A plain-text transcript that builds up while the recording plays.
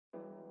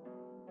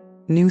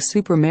New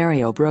Super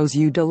Mario Bros.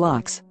 U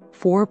Deluxe,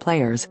 4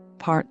 players,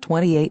 Part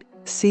 28,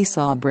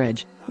 Seesaw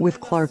Bridge, with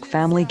Clarke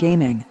Family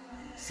Gaming.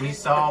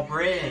 Seesaw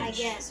Bridge. I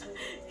guess.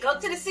 Go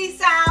to the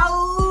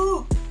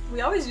seesaw.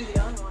 We always do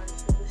the other one.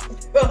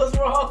 That was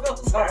wrong. I'm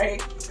sorry.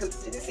 Go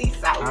to the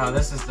seesaw. Oh,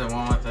 this is the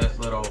one with this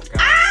little guy.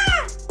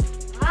 Ah!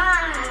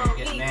 Ah!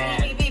 Get Beep,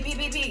 mad. beep, beep,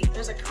 beep, beep.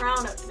 There's a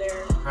crown up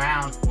there.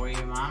 Crown for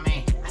you,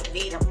 mommy. I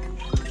need him.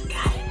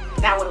 Got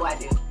it. Now what do I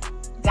do?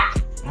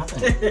 Die.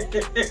 Nothing.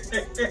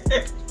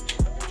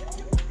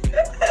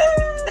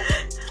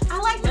 I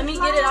like Let me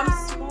get it.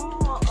 I'm small.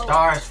 Oh.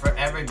 Stars for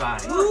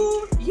everybody.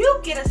 Ooh, you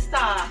get a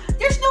star.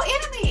 There's no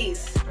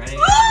enemies. Ready?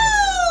 Woo!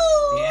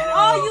 The enemy.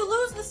 Oh, you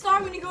lose the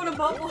star when you go in a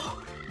bubble.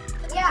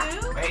 Yeah.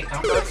 Wait,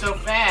 don't go so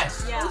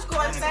fast. Yeah. Who's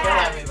going You're gonna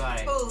fast? kill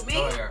everybody. Who, me?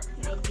 Sawyer.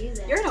 I do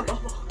that. You're in a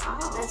bubble.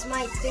 Oh. That's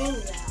my thing,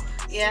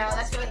 though. Yeah,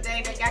 that's your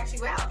thing that got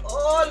you out.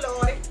 Oh,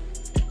 Lordy.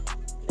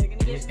 They're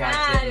gonna These get guys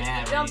mad get if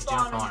mad you when you jump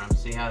jump on on them.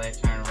 See how they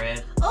turn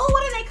red? Oh,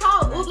 what are they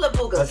called? Oogla But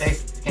booglas.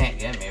 they can't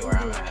get me where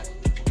I'm at.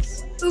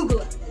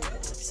 Oogla.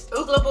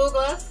 Oogla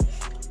booglas.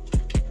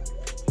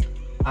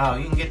 Oh,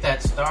 you can get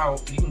that star.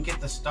 You can get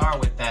the star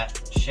with that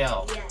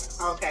shell. Yes.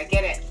 Okay,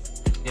 get it.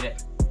 Get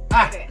it?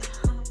 Ah! Get it.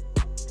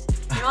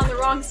 You're on the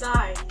wrong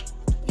side.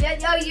 Yeah,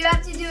 yo, you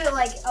have to do it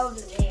like over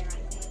there, I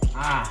think.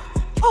 Ah!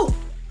 Oh,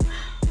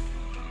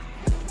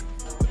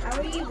 How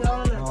are you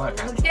going to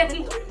Look.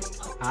 again?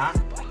 Huh?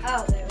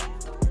 Oh, there we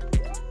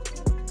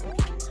go.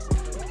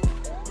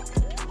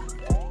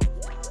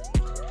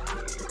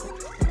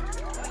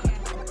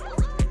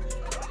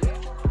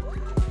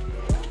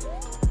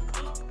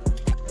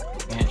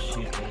 Can't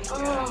shoot these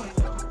guys.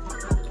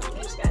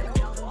 You just gotta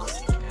nail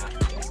those.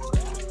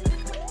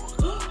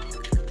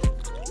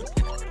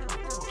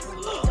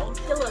 Don't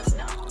kill us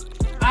now.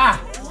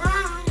 Ah!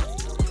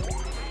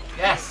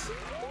 Yes!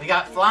 We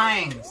got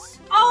flyings!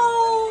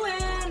 Oh,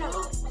 and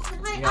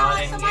You all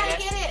didn't somebody get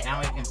get it. Now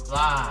we can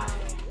fly.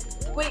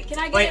 wait, can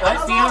I get Wait, it? let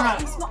Oh, Fiona-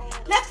 I'm small.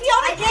 Let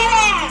Fiona get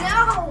it.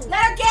 No!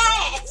 Let her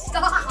get it.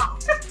 Stop!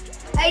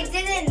 I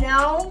didn't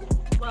know.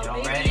 Well, Y'all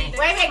maybe ready? next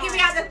Wait, time. get me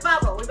out this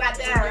bubble. We about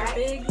there, You're right?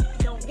 big.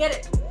 Don't get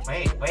it.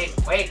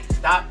 Wait.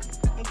 Stop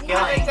I didn't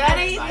killing Is that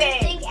everybody.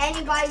 anything? think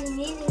anybody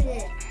needed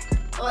it.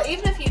 Well,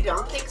 even if you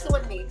don't think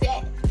someone needs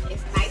it,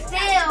 it's nice.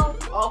 Still.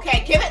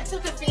 Okay, give it to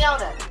the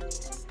Fiona.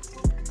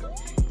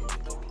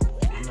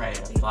 I'm ready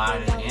to fly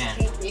it again.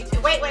 Me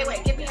too.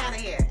 Wait. Get me out of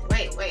here.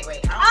 Wait.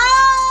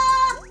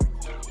 Ah!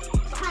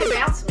 Somebody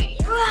bounce me.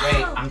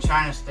 Wait, I'm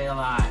trying to stay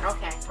alive.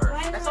 Okay.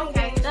 First. That's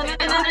okay.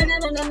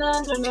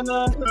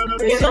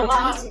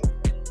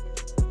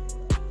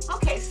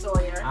 Okay,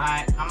 Sawyer.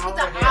 Alright, come Put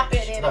over the hop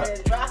here. in it Look,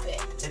 and drop it.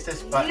 hit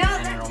this You button know,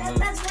 and it'll move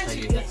that's what until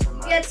you you get some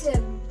get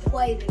to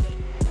play the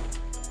game.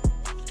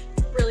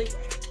 Really?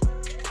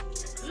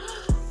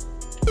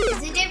 It's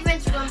the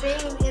difference from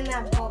being in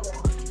that bubble.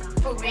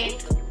 For me?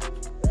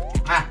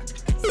 Ah!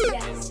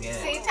 Yes. Didn't get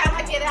See, it. time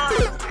I get out,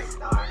 it's my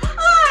star. Oh,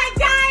 I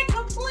died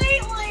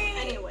completely.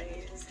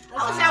 Anyways.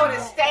 I wish I would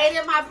have stayed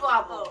in my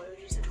bubble. Oh, it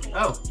was just a thing.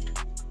 Oh!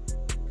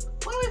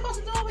 What are we supposed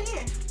to do over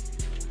here?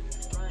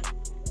 Run.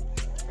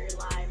 For your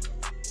life.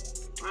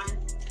 Run.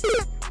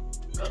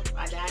 Oh,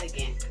 I died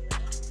again.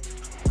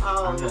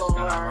 Oh, I'm just Lord.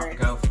 gonna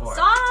go for it.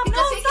 Stop!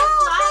 Because